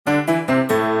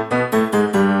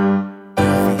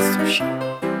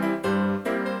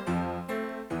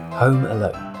Home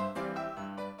Alone.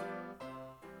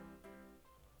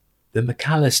 The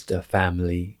McAllister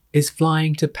family is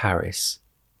flying to Paris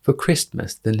for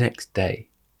Christmas the next day.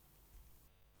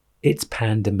 It's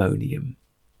pandemonium.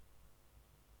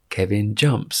 Kevin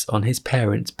jumps on his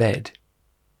parents' bed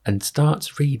and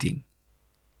starts reading,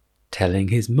 telling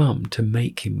his mum to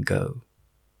make him go.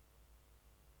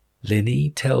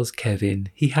 Linny tells Kevin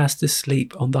he has to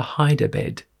sleep on the hider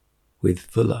bed with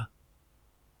Fuller.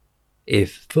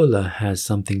 If Fuller has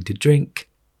something to drink,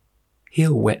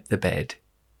 he'll wet the bed.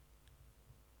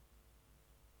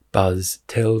 Buzz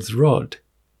tells Rod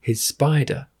his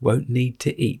spider won't need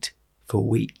to eat for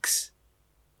weeks,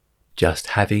 just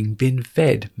having been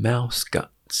fed mouse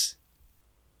guts.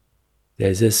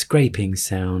 There's a scraping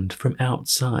sound from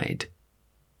outside.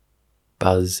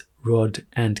 Buzz, Rod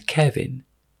and Kevin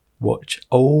watch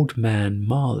Old Man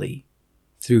Marley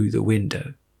through the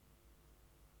window.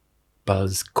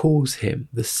 Buzz calls him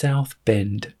the South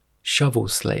Bend Shovel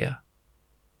Slayer.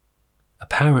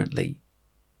 Apparently,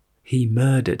 he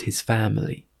murdered his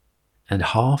family and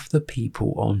half the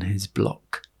people on his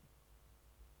block.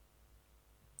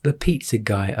 The pizza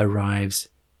guy arrives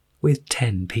with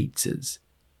 10 pizzas.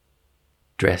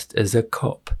 Dressed as a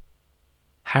cop,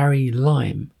 Harry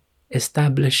Lime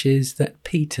establishes that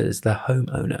Peter's the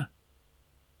homeowner.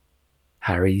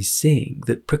 Harry's seeing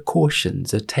that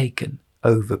precautions are taken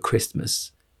over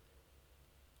Christmas.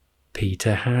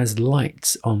 Peter has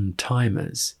lights on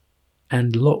timers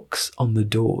and locks on the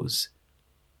doors.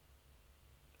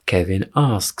 Kevin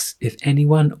asks if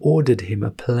anyone ordered him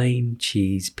a plain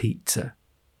cheese pizza.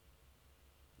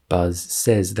 Buzz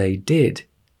says they did,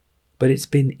 but it's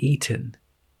been eaten.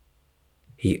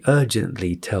 He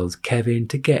urgently tells Kevin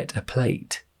to get a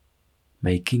plate,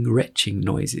 making retching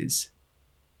noises.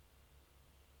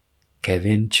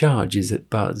 Kevin charges at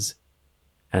Buzz,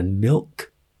 and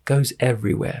milk goes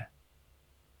everywhere.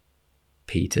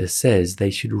 Peter says they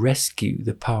should rescue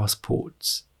the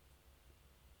passports.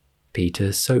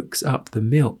 Peter soaks up the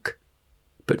milk,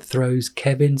 but throws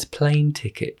Kevin's plane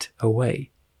ticket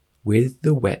away with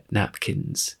the wet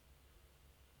napkins.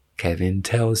 Kevin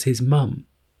tells his mum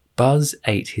Buzz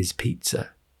ate his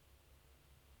pizza.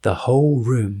 The whole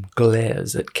room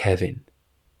glares at Kevin,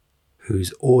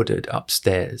 who's ordered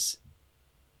upstairs.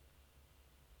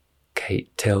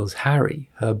 Kate tells Harry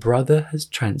her brother has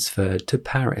transferred to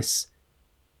Paris.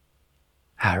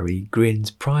 Harry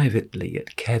grins privately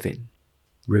at Kevin,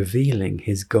 revealing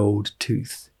his gold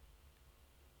tooth.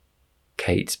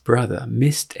 Kate's brother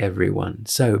missed everyone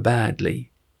so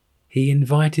badly, he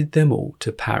invited them all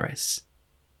to Paris.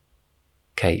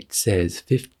 Kate says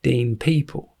 15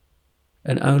 people,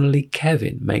 and only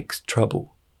Kevin makes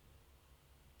trouble.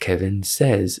 Kevin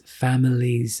says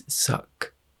families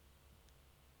suck.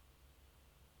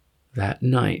 That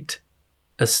night,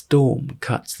 a storm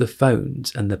cuts the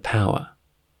phones and the power.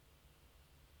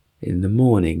 In the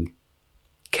morning,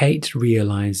 Kate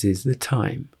realizes the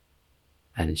time,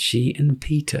 and she and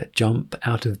Peter jump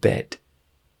out of bed.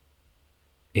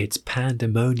 It's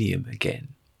pandemonium again.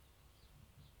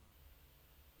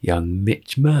 Young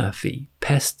Mitch Murphy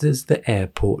pesters the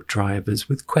airport drivers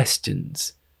with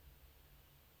questions.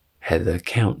 Heather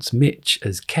counts Mitch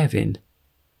as Kevin,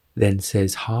 then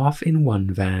says half in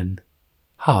one van,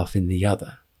 half in the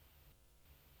other.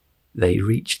 They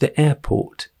reach the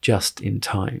airport just in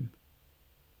time.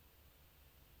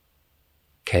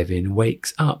 Kevin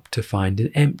wakes up to find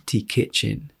an empty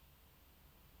kitchen.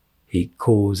 He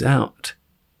calls out,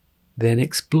 then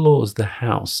explores the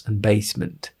house and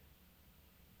basement,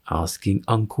 asking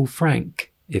Uncle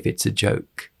Frank if it's a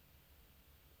joke.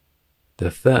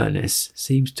 The furnace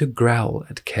seems to growl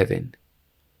at Kevin.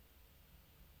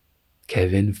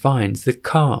 Kevin finds the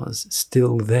cars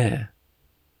still there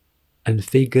and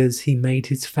figures he made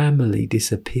his family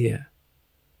disappear.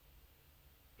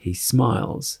 He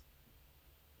smiles.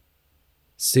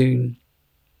 Soon,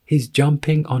 he's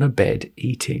jumping on a bed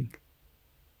eating.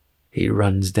 He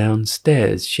runs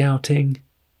downstairs shouting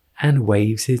and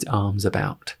waves his arms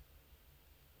about.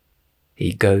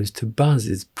 He goes to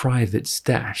Buzz's private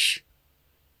stash,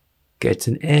 gets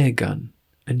an air gun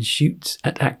and shoots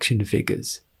at action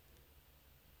figures.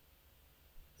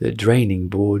 The draining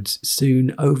board's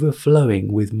soon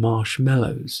overflowing with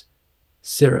marshmallows,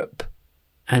 syrup,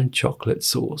 and chocolate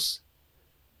sauce.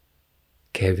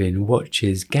 Kevin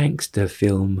watches gangster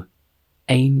film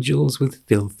Angels with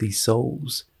Filthy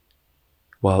Souls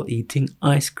while eating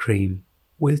ice cream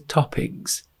with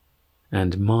toppings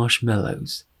and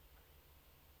marshmallows.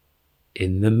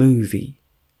 In the movie,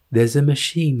 there's a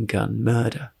machine gun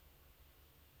murder.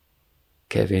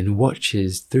 Kevin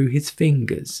watches through his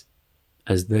fingers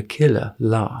as the killer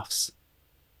laughs.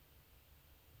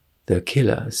 The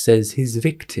killer says his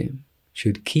victim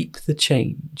should keep the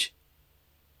change,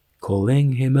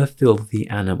 calling him a filthy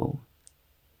animal.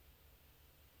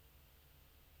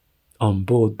 On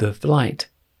board the flight,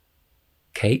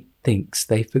 Kate thinks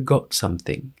they forgot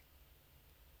something.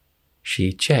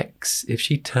 She checks if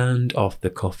she turned off the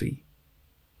coffee,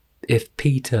 if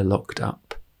Peter locked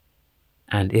up,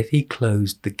 and if he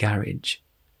closed the garage.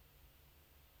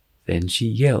 Then she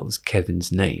yells Kevin's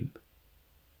name.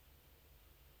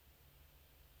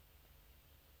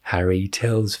 Harry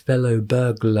tells fellow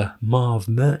burglar Marv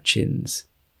Murchins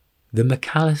the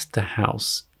McAllister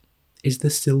house is the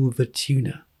Silver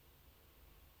Tuna.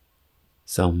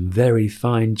 Some very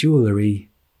fine jewellery,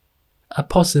 a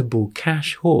possible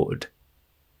cash hoard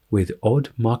with odd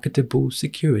marketable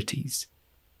securities.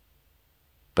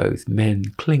 Both men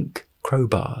clink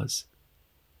crowbars.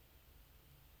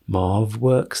 Marv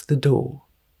works the door,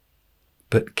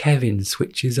 but Kevin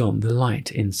switches on the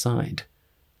light inside.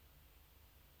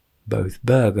 Both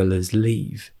burglars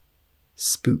leave,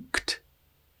 spooked.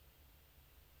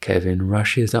 Kevin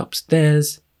rushes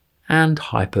upstairs and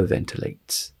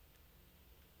hyperventilates.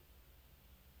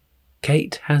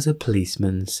 Kate has a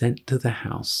policeman sent to the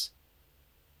house.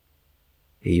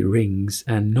 He rings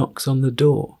and knocks on the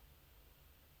door,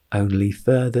 only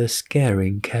further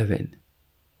scaring Kevin.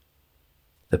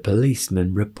 The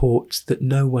policeman reports that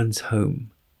no one's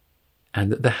home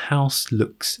and that the house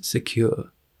looks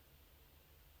secure.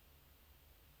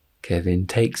 Kevin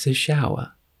takes a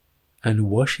shower and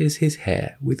washes his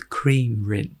hair with cream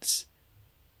rinse.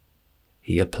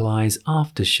 He applies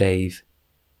aftershave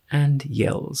and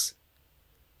yells.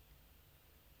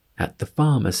 At the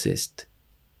pharmacist,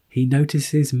 he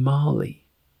notices Marley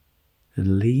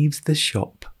and leaves the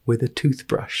shop with a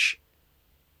toothbrush.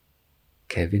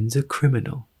 Kevin's a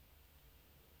criminal.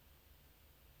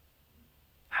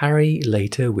 Harry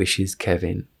later wishes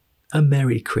Kevin a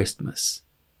Merry Christmas,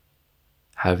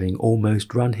 having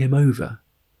almost run him over,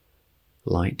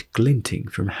 light glinting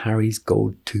from Harry's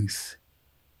gold tooth.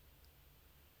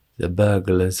 The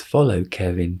burglars follow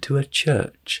Kevin to a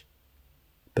church,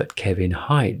 but Kevin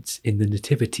hides in the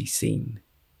nativity scene.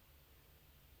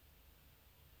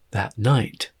 That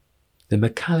night, the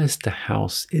McAllister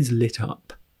house is lit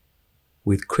up,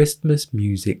 with Christmas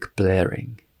music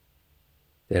blaring.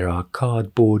 There are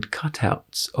cardboard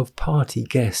cutouts of party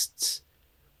guests.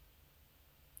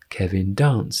 Kevin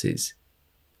dances,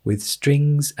 with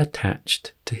strings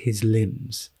attached to his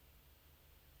limbs.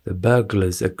 The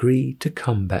burglars agree to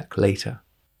come back later.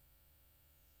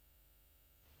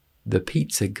 The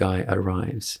pizza guy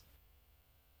arrives.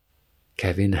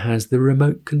 Kevin has the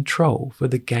remote control for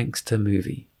the gangster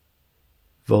movie.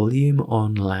 Volume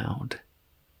on loud.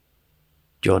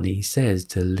 Johnny says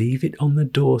to leave it on the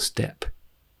doorstep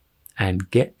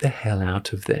and get the hell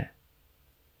out of there.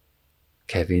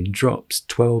 Kevin drops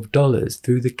 $12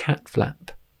 through the cat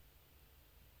flap.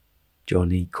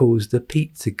 Johnny calls the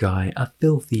pizza guy a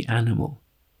filthy animal,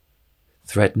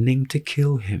 threatening to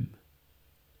kill him.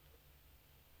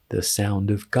 The sound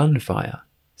of gunfire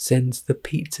sends the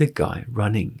pizza guy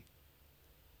running.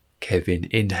 Kevin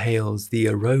inhales the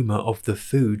aroma of the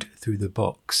food through the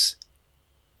box.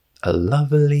 A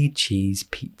lovely cheese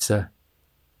pizza,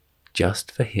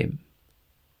 just for him.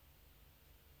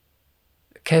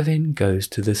 Kevin goes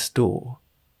to the store.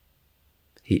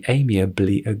 He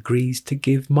amiably agrees to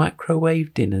give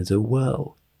microwave dinners a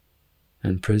whirl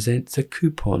and presents a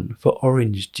coupon for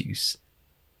orange juice.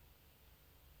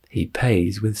 He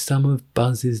pays with some of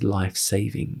Buzz's life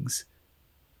savings.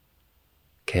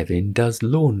 Kevin does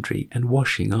laundry and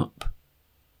washing up.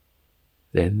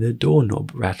 Then the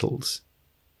doorknob rattles.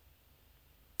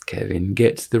 Kevin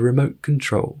gets the remote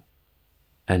control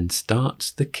and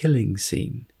starts the killing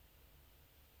scene.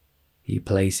 He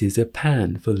places a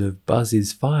pan full of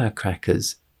Buzz's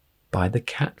firecrackers by the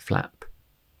cat flap.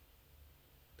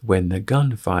 When the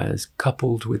gunfire's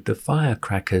coupled with the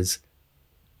firecrackers,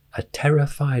 a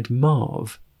terrified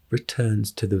Marv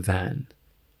returns to the van.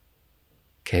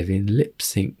 Kevin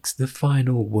lip-syncs the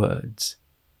final words.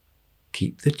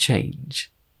 "Keep the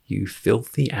change, you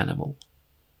filthy animal."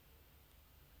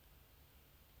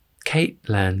 Kate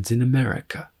lands in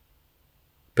America,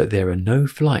 but there are no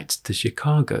flights to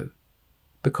Chicago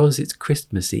because it's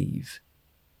Christmas Eve.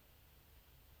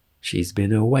 She's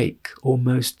been awake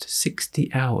almost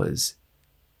 60 hours.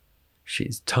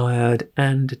 She's tired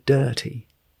and dirty.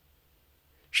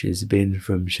 She's been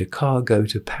from Chicago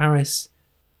to Paris,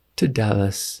 to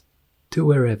Dallas, to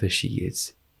wherever she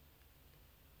is.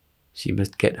 She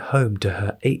must get home to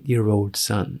her 8-year-old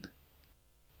son.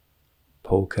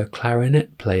 Polka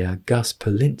clarinet player Gus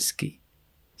Polinsky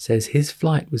says his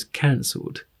flight was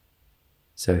cancelled,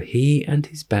 So he and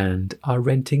his band are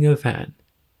renting a van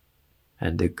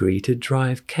and agree to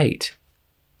drive Kate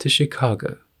to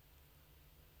Chicago.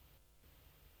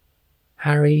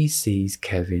 Harry sees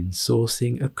Kevin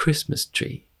sourcing a Christmas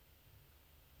tree.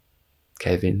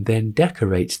 Kevin then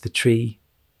decorates the tree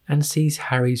and sees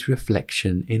Harry's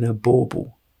reflection in a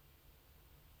bauble.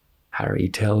 Harry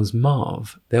tells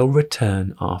Marv they'll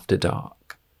return after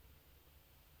dark.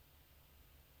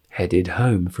 Headed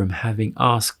home from having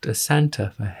asked a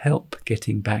Santa for help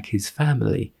getting back his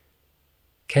family,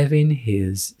 Kevin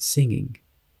hears singing.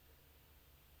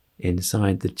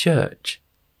 Inside the church,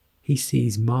 he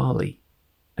sees Marley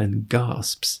and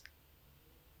gasps.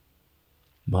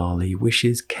 Marley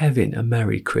wishes Kevin a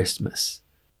Merry Christmas.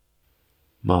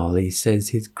 Marley says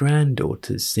his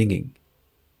granddaughter's singing.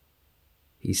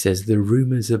 He says the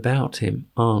rumours about him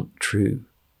aren't true,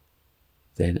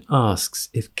 then asks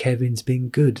if Kevin's been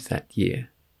good that year.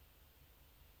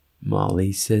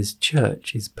 Marley says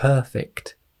church is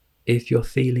perfect if you're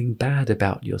feeling bad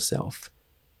about yourself.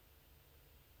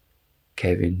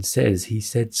 Kevin says he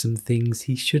said some things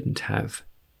he shouldn't have.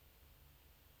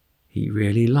 He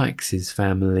really likes his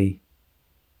family,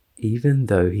 even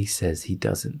though he says he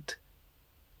doesn't.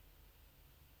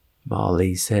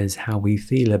 Marley says how we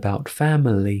feel about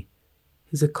family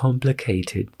is a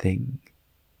complicated thing.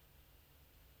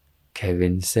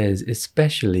 Kevin says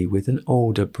especially with an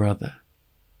older brother.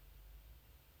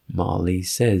 Marley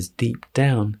says deep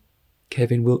down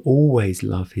Kevin will always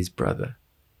love his brother.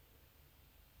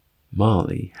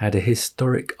 Marley had a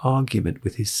historic argument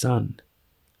with his son.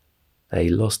 They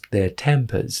lost their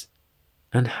tempers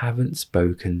and haven't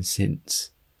spoken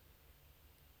since.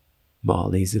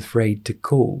 Marley's afraid to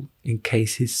call in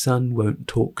case his son won't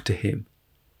talk to him.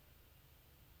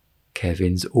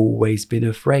 Kevin's always been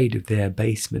afraid of their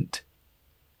basement.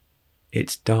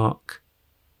 It's dark,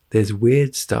 there's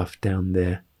weird stuff down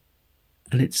there,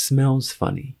 and it smells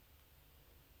funny.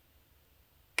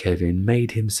 Kevin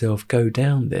made himself go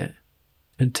down there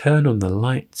and turn on the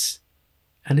lights,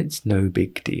 and it's no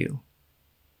big deal.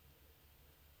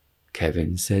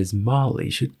 Kevin says Marley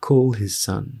should call his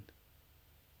son.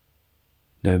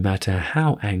 No matter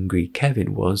how angry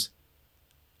Kevin was,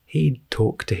 he'd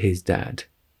talk to his dad,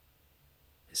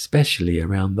 especially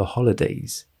around the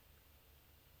holidays.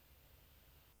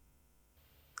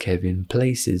 Kevin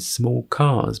places small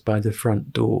cars by the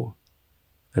front door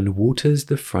and waters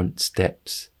the front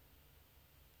steps,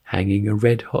 hanging a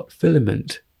red-hot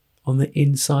filament on the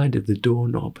inside of the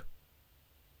doorknob.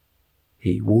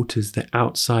 He waters the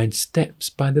outside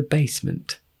steps by the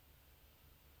basement.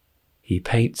 He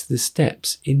paints the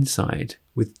steps inside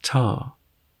with tar,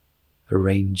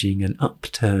 arranging an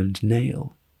upturned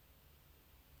nail.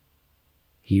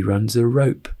 He runs a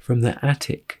rope from the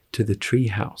attic to the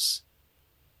treehouse.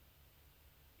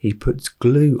 He puts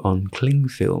glue on cling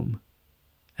film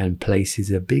and places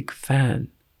a big fan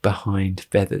behind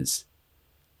feathers.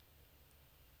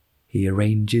 He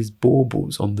arranges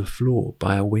baubles on the floor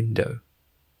by a window.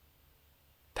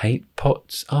 Paint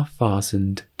pots are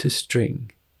fastened to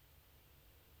string.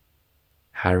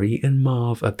 Harry and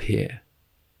Marv appear.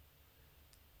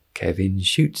 Kevin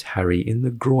shoots Harry in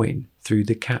the groin through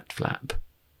the cat flap.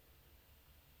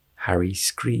 Harry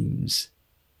screams.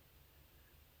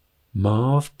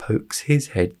 Marv pokes his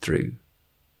head through.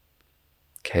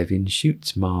 Kevin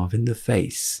shoots Marv in the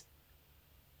face.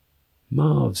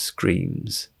 Marv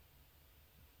screams.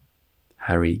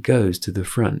 Harry goes to the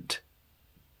front.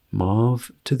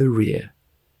 Marv to the rear.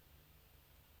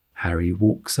 Harry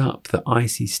walks up the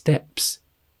icy steps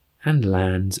and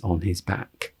lands on his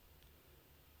back.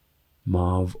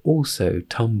 Marv also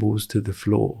tumbles to the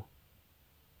floor.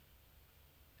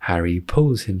 Harry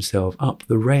pulls himself up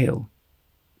the rail,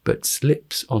 but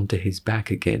slips onto his back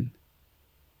again.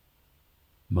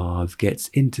 Marv gets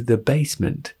into the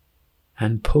basement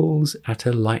and pulls at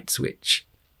a light switch.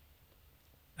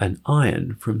 An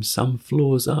iron from some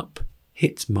floors up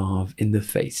hits Marv in the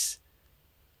face.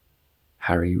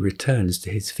 Harry returns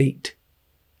to his feet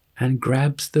and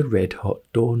grabs the red-hot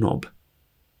doorknob,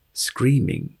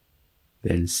 screaming,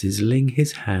 then sizzling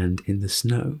his hand in the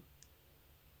snow.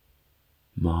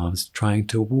 Marv's trying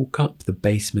to walk up the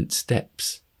basement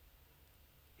steps.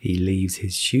 He leaves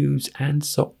his shoes and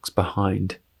socks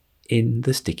behind in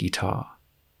the sticky tar.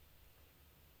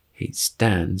 He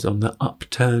stands on the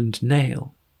upturned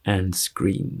nail and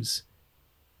screams.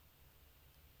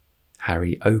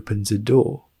 Harry opens a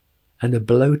door and a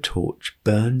blowtorch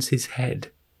burns his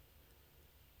head.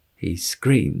 He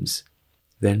screams,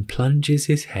 then plunges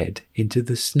his head into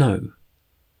the snow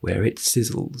where it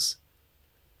sizzles.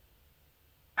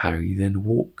 Harry then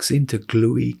walks into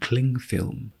gluey cling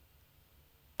film.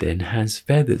 then has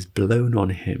feathers blown on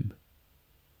him.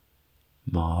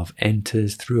 Marv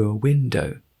enters through a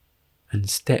window and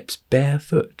steps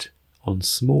barefoot on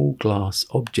small glass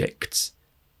objects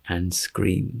and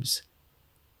screams.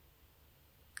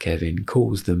 Kevin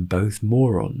calls them both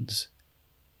morons.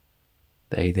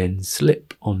 They then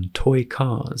slip on toy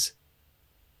cars,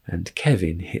 and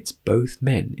Kevin hits both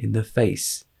men in the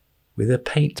face with a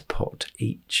paint pot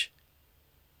each.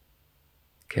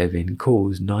 Kevin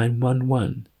calls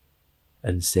 911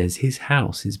 and says his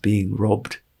house is being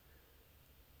robbed.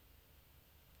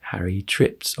 Harry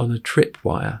trips on a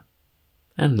tripwire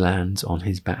and lands on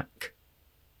his back.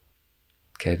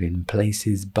 Kevin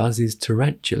places Buzz's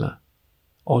tarantula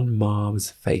on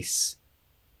Marv's face.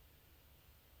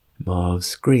 Marv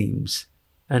screams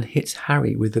and hits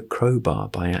Harry with a crowbar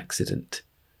by accident.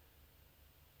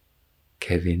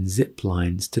 Kevin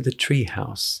ziplines to the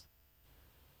treehouse.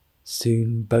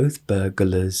 Soon both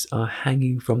burglars are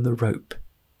hanging from the rope.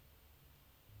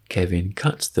 Kevin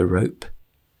cuts the rope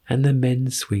and the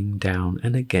men swing down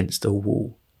and against a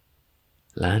wall,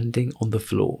 landing on the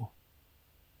floor.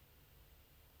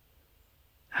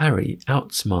 Harry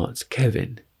outsmarts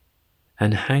Kevin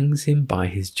and hangs him by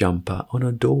his jumper on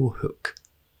a door hook.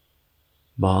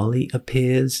 Marley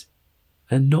appears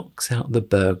and knocks out the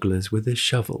burglars with a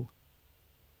shovel.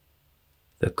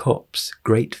 The cops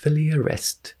gratefully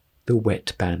arrest the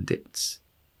wet bandits.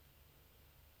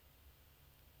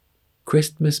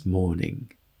 Christmas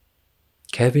morning,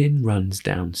 Kevin runs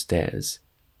downstairs,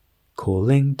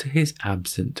 calling to his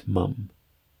absent mum.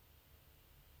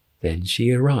 Then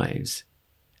she arrives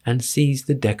and sees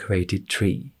the decorated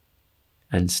tree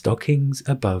and stockings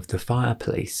above the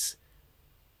fireplace.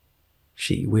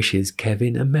 She wishes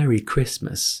Kevin a Merry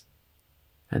Christmas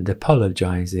and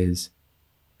apologizes,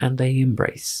 and they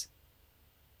embrace.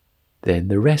 Then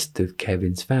the rest of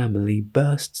Kevin's family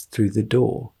bursts through the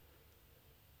door.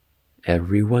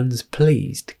 Everyone's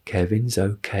pleased Kevin's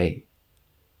okay.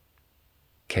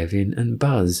 Kevin and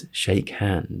Buzz shake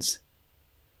hands.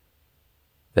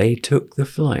 They took the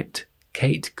flight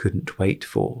Kate couldn't wait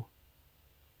for.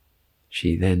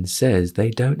 She then says they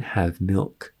don't have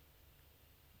milk.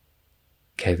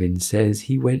 Kevin says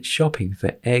he went shopping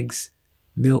for eggs,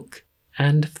 milk,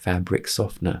 and fabric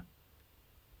softener.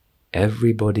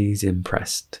 Everybody's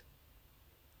impressed.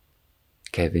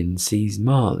 Kevin sees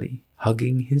Marley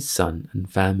hugging his son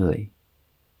and family.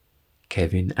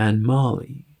 Kevin and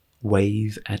Marley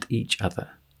wave at each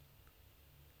other.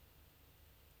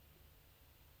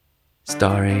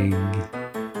 Starring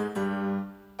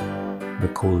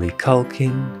Macaulay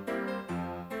Culkin,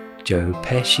 Joe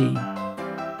Pesci,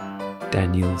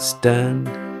 Daniel Stern,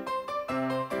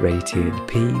 rated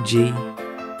PG,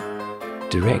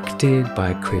 directed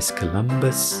by Chris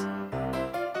Columbus,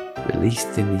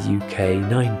 released in the UK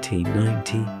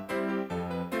 1990,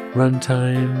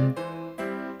 runtime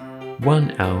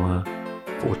 1 hour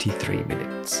 43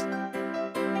 minutes.